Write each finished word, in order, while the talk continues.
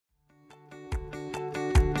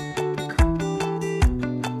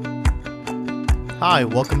Hi,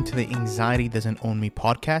 welcome to the Anxiety Doesn't Own Me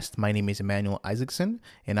podcast. My name is Emmanuel Isaacson,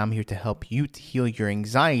 and I'm here to help you to heal your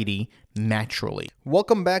anxiety naturally.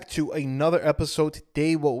 Welcome back to another episode.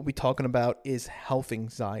 Today, what we'll be talking about is health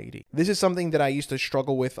anxiety. This is something that I used to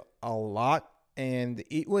struggle with a lot, and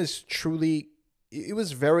it was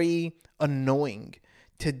very annoying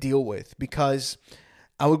to deal with because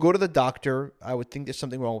I would go to the doctor. I would think there's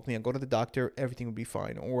something wrong with me. I'd go to the doctor, everything would be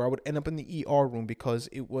fine. Or I would end up in the ER room because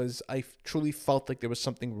I truly felt like there was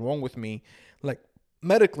something wrong with me, like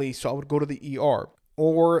medically. So I would go to the ER.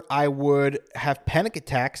 Or I would have panic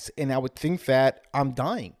attacks and I would think that I'm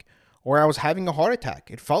dying. Or I was having a heart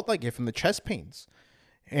attack. It felt like it from the chest pains.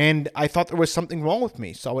 And I thought there was something wrong with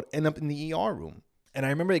me. So I would end up in the ER room. And I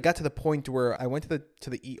remember it got to the point where I went to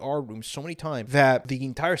the ER room so many times that the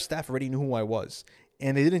entire staff already knew who I was.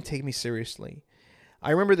 And they didn't take me seriously. I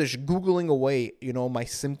remember just Googling away, my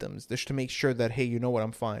symptoms just to make sure that, hey, you know what,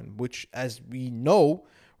 I'm fine. Which, as we know,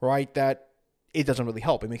 right, that it doesn't really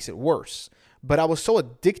help. It makes it worse. But I was so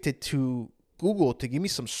addicted to Google to give me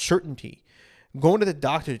some certainty. Going to the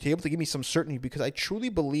doctor to be able to give me some certainty because I truly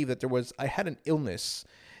believe that I had an illness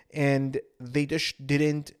and they just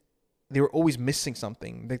didn't. They were always missing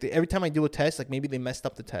something. Like every time I do a test, like maybe they messed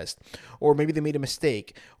up the test, or maybe they made a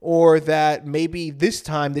mistake, or that maybe this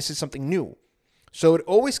time this is something new. So it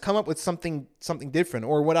always come up with something different.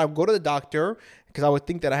 Or when I would go to the doctor, because I would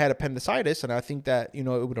think that I had appendicitis and I think that, it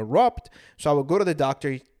would erupt. So I would go to the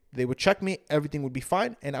doctor, they would check me, everything would be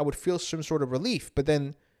fine, and I would feel some sort of relief. But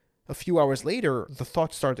then a few hours later, the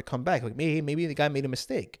thoughts started to come back. Like maybe the guy made a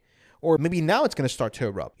mistake. Or maybe now it's going to start to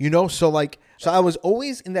erupt, So I was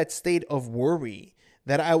always in that state of worry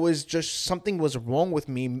that something was wrong with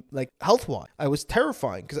me, like health-wise. I was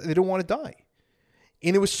terrifying because I didn't want to die.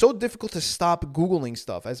 And it was so difficult to stop Googling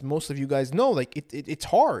stuff. As most of you guys know, it's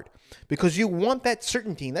hard because you want that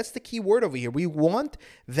certainty. And that's the key word over here. We want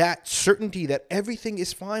that certainty that everything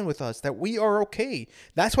is fine with us, that we are okay.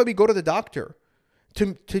 That's why we go to the doctor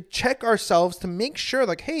to check ourselves, to make sure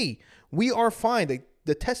like, hey, we are fine.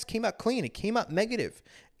 The test came out clean. It came out negative.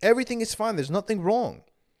 Everything is fine. There's nothing wrong.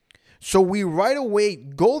 So we right away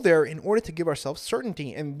go there in order to give ourselves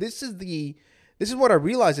certainty. And this is what I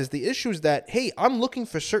realize is the issue is that, hey, I'm looking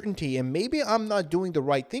for certainty and maybe I'm not doing the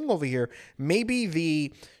right thing over here. Maybe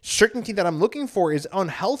the certainty that I'm looking for is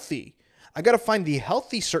unhealthy. I got to find the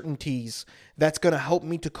healthy certainties that's going to help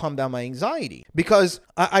me to calm down my anxiety. Because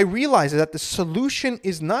I realize that the solution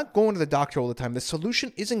is not going to the doctor all the time. The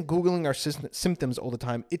solution isn't Googling our symptoms all the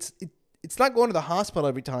time. It's not going to the hospital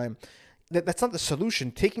every time. That's not the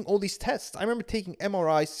solution. Taking all these tests. I remember taking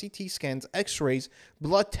MRIs, CT scans, X-rays,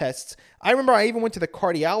 blood tests. I remember I even went to the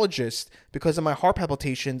cardiologist because of my heart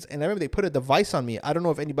palpitations. And I remember they put a device on me. I don't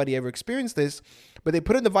know if anybody ever experienced this, but they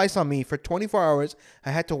put a device on me for 24 hours.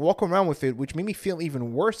 I had to walk around with it, which made me feel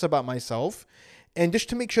even worse about myself. And just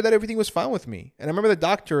to make sure that everything was fine with me. And I remember the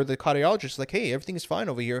cardiologist, like, hey, everything is fine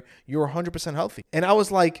over here. You're 100% healthy. And I was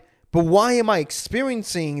like, but why am I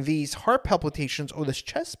experiencing these heart palpitations or this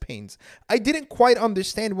chest pains? I didn't quite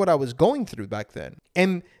understand what I was going through back then.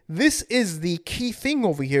 And this is the key thing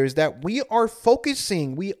over here is that we are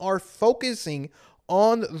focusing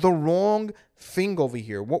on the wrong thing over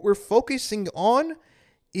here. What we're focusing on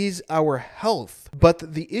is our health.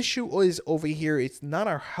 But the issue is over here, it's not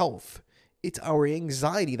our health. It's our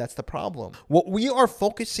anxiety that's the problem. What we are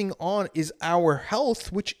focusing on is our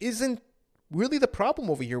health, which isn't really the problem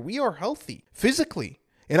over here. We are healthy physically,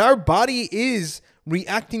 and our body is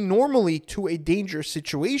reacting normally to a dangerous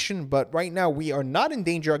situation. But right now, we are not in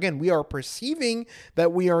danger. Again, we are perceiving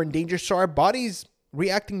that we are in danger, so our body's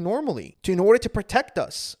reacting normally in order to protect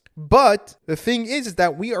us. But the thing is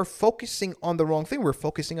that we are focusing on the wrong thing. We're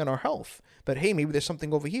focusing on our health. That, hey, maybe there's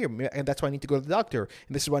something over here, and that's why I need to go to the doctor,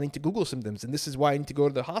 and this is why I need to Google symptoms, and this is why I need to go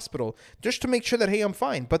to the hospital, just to make sure that, hey, I'm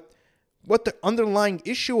fine. But what the underlying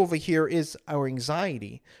issue over here is our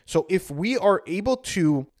anxiety. So if we are able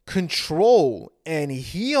to control and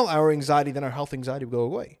heal our anxiety, then our health anxiety will go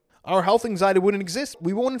away. Our health anxiety wouldn't exist.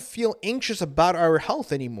 We wouldn't feel anxious about our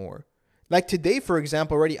health anymore. Like today, for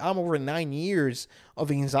example, already I'm over 9 years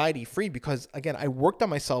of anxiety free because, again, I worked on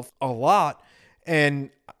myself a lot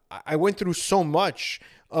and I went through so much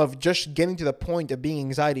of just getting to the point of being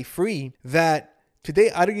anxiety free that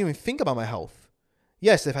today I don't even think about my health.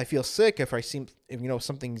 Yes, if I feel sick, if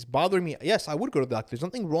something's bothering me, yes, I would go to the doctor. There's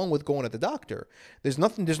nothing wrong with going to the doctor. There's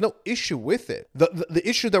no issue with it. The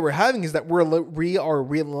issue that we're having is that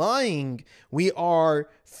we are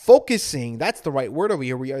focusing, that's the right word over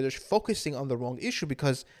here. We are just focusing on the wrong issue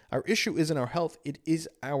because our issue isn't our health. It is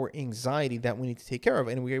our anxiety that we need to take care of.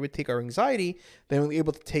 And if we're able to take our anxiety, then we're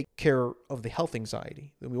able to take care of the health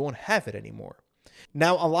anxiety. Then we won't have it anymore.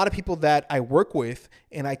 Now, a lot of people that I work with,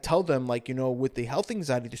 and I tell them, like, with the health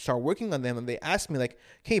anxiety, to start working on them, and they ask me, like,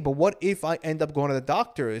 okay, but what if I end up going to the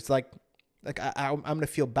doctor? It's like I'm gonna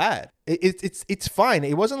feel bad. It's fine.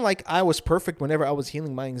 It wasn't like I was perfect whenever I was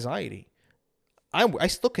healing my anxiety. I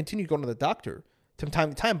still continued going to the doctor from time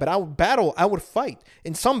to time, but I would battle, I would fight.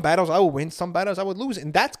 In some battles I would win, some battles I would lose,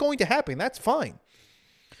 and that's going to happen. That's fine.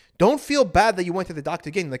 Don't feel bad that you went to the doctor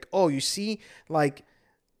again. Like, oh, you see, like,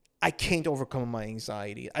 I can't overcome my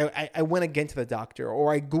anxiety. I went again to the doctor,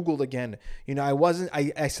 or I Googled again.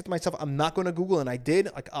 I said to myself, I'm not going to Google, and I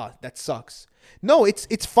did. Like, that sucks. No,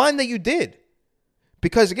 it's fine that you did.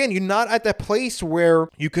 Because again, you're not at that place where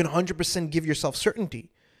you can 100% give yourself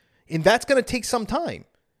certainty. And that's going to take some time.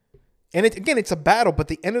 And it's a battle, but at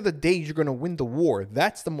the end of the day, you're going to win the war.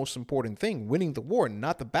 That's the most important thing, winning the war,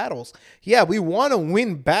 not the battles. Yeah, we want to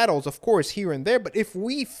win battles, of course, here and there. But if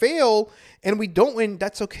we fail and we don't win,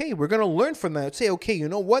 that's okay. We're going to learn from that. Say, okay, you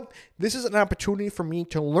know what? This is an opportunity for me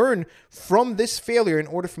to learn from this failure in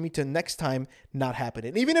order for me to next time not happen.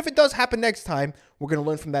 And even if it does happen next time, we're going to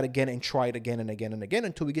learn from that again and try it again and again and again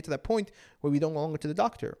until we get to that point where we don't go longer to the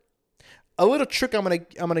doctor. A little trick I'm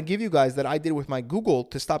gonna give you guys that I did with my Google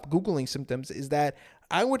to stop Googling symptoms is that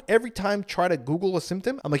I would every time try to Google a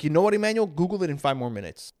symptom. I'm like, you know what, Emmanuel? Google it in 5 more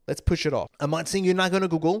minutes. Let's push it off. I'm not saying you're not gonna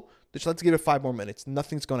Google. Just let's give it 5 more minutes.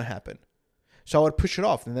 Nothing's gonna happen. So I would push it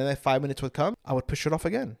off, and then that 5 minutes would come. I would push it off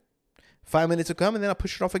again. 5 minutes would come, and then I'll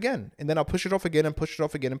push it off again, and then I'll push it off again, and push it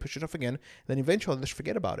off again, and push it off again. And then eventually I'll just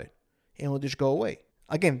forget about it, and it'll just go away.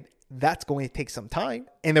 Again, that's going to take some time.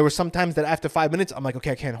 And there were some times that after 5 minutes, I'm like,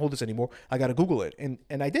 okay, I can't hold this anymore. I got to Google it. And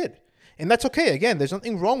I did. And that's okay. Again, there's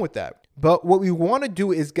nothing wrong with that. But what we want to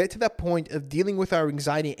do is get to that point of dealing with our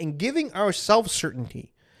anxiety and giving ourselves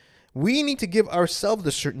certainty. We need to give ourselves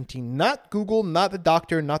the certainty, not Google, not the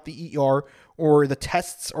doctor, not the ER or the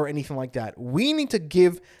tests or anything like that. We need to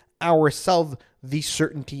give ourselves the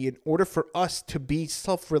certainty in order for us to be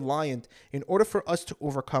self-reliant, in order for us to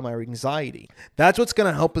overcome our anxiety. That's what's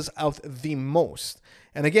going to help us out the most.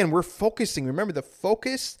 And again, we're focusing. Remember, the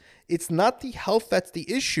focus, it's not the health that's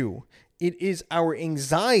the issue. It is our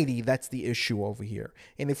anxiety that's the issue over here.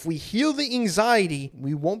 And if we heal the anxiety,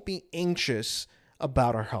 we won't be anxious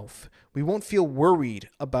about our health. We won't feel worried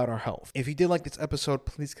about our health. If you did like this episode,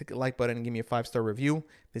 please click the like button and give me a 5-star review.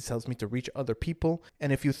 This helps me to reach other people.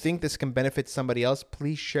 And if you think this can benefit somebody else,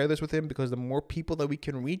 please share this with him, because the more people that we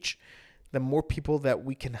can reach, the more people that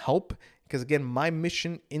we can help. Because again, my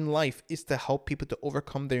mission in life is to help people to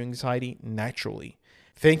overcome their anxiety naturally.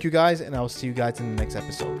 Thank you guys, and I'll see you guys in the next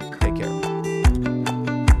episode.